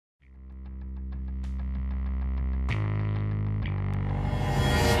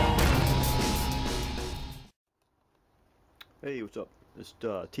Hey, what's up? It's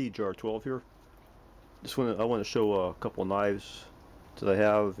TJR12 here. I want to show a couple knives that I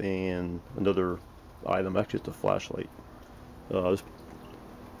have and another item. Actually, it's a flashlight.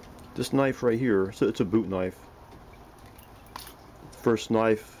 This knife right here, so it's a boot knife. First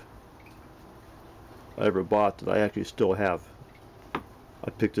knife I ever bought that I actually still have.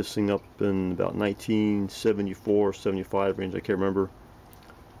 I picked this thing up in about 1974, 75 range. I can't remember.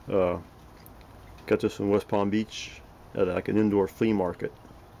 Uh, got this in West Palm Beach at like an indoor flea market.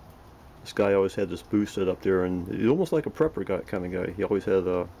 This guy always had this booth set up there, and he's almost like a prepper guy, kind of guy. He always had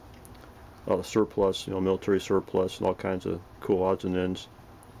a lot of surplus, military surplus, and all kinds of cool odds and ends.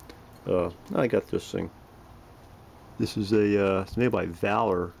 I got this thing. This is it's made by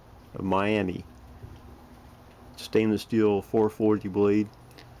Valor of Miami. Stainless steel 440 blade.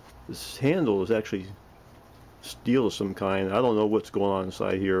 This handle is actually steel of some kind. I don't know what's going on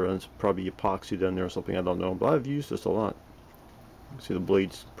inside here, and it's probably epoxied in there or something. I don't know, but I've used this a lot. You can see the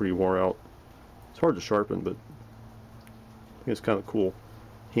blade's pretty worn out. It's hard to sharpen, but I think it's kind of cool.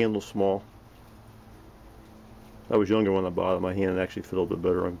 Handle's small. I was younger when I bought it. My hand actually fit a little bit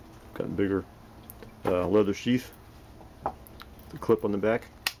better. I've gotten bigger. Leather sheath. The clip on the back.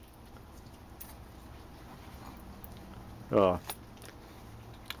 I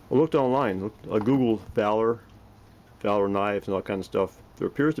looked online. I googled Valor knives and all kinds of stuff. There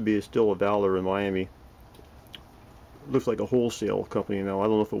appears to be still a Valor in Miami. It looks like a wholesale company now. I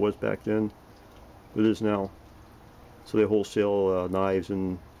don't know if it was back then, but it is now. So they wholesale knives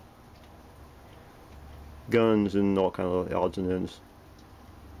and guns and all kind of odds and ends.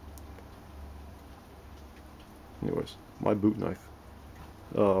 Anyways, my boot knife.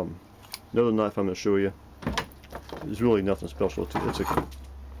 Another knife I'm going to show you. There's really nothing special to it.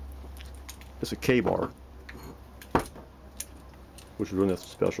 It's a K-bar, which is really nothing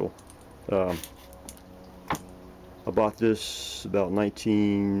special. I bought this about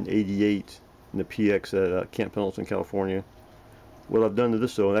 1988 in the PX at Camp Pendleton, California. What I've done to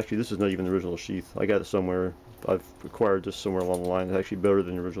this, though, and actually this is not even the original sheath. I got it somewhere. I've acquired this somewhere along the line. It's actually better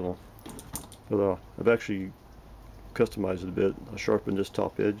than the original. But I've actually customized it a bit. I sharpened this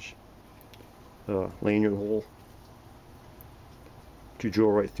top edge, lanyard hole. You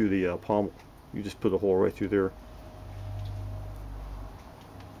drill right through the pommel. You just put a hole right through there.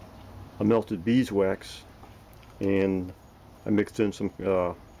 I melted beeswax and I mixed in some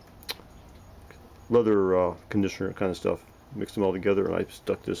leather conditioner kind of stuff. Mixed them all together, and I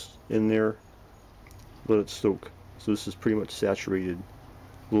stuck this in there. Let it soak. So this is pretty much saturated.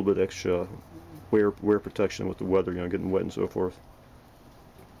 A little bit extra wear protection with the weather, getting wet and so forth.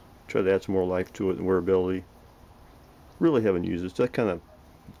 Try to add some more life to it and wearability. Really haven't used this. I kind of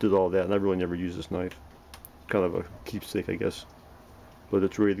did all that, and I really never used this knife. Kind of a keepsake, I guess. But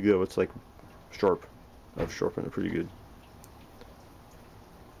it's ready to go. It's like sharp. I've sharpened it pretty good.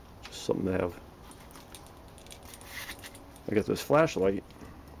 Just something to have. I got this flashlight.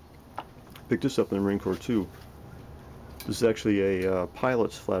 Picked this up in the Marine Corps too. This is actually a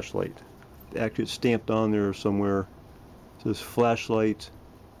pilot's flashlight. Actually, it's stamped on there somewhere. It says flashlight,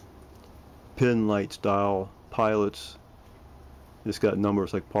 pin light style, pilots. It's got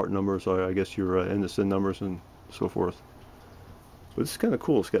numbers, like part numbers, so I guess your NSN numbers and so forth. But it's kind of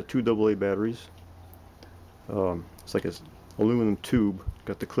cool. It's got 2 AA batteries. It's like an aluminum tube.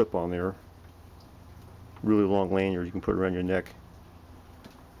 Got the clip on there. Really long lanyard you can put around your neck.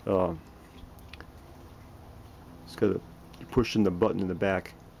 It's got you push in the button in the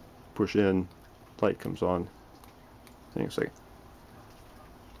back. Push in, light comes on. Things like,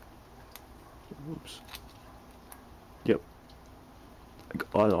 oops. Yep.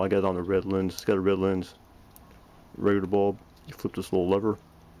 I got it on the red lens. It's got a red lens. Regular bulb. You flip this little lever.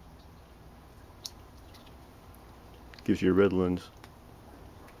 Gives you a red lens.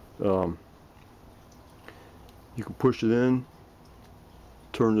 You can push it in.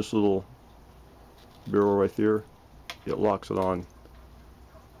 Turn this little barrel right there. It locks it on.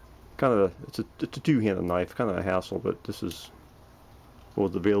 Kind of it's a two-handed knife. Kind of a hassle, but this is what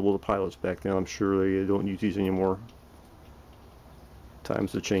was available to pilots back then. I'm sure they don't use these anymore.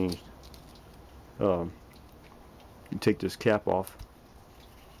 Times have changed. You take this cap off.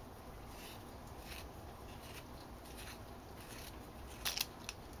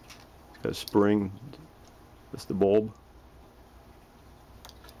 It's got a spring. That's the bulb.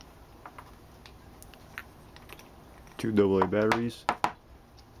 Two AA batteries.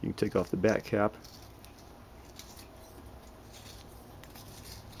 You can take off the back cap.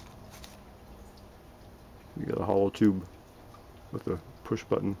 You got a hollow tube with a push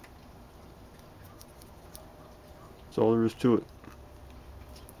button. That's all there is to it.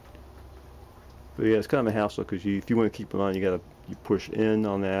 But yeah, it's kind of a hassle because if you want to keep it on, you push in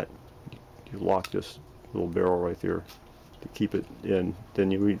on that. You lock this little barrel right there to keep it in.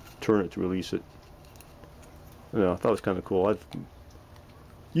 Then you turn it to release it. I thought it was kind of cool. I've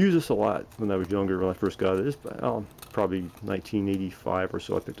used this a lot when I was younger, when I first got it. It's probably 1985 or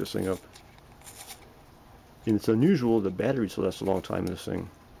so I picked this thing up. And it's unusual, the battery still lasts a long time in this thing.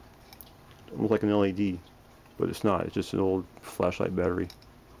 Almost like an LED, but it's not. It's just an old flashlight battery.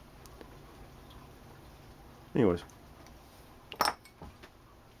 Anyways,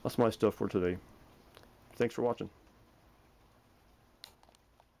 that's my stuff for today. Thanks for watching.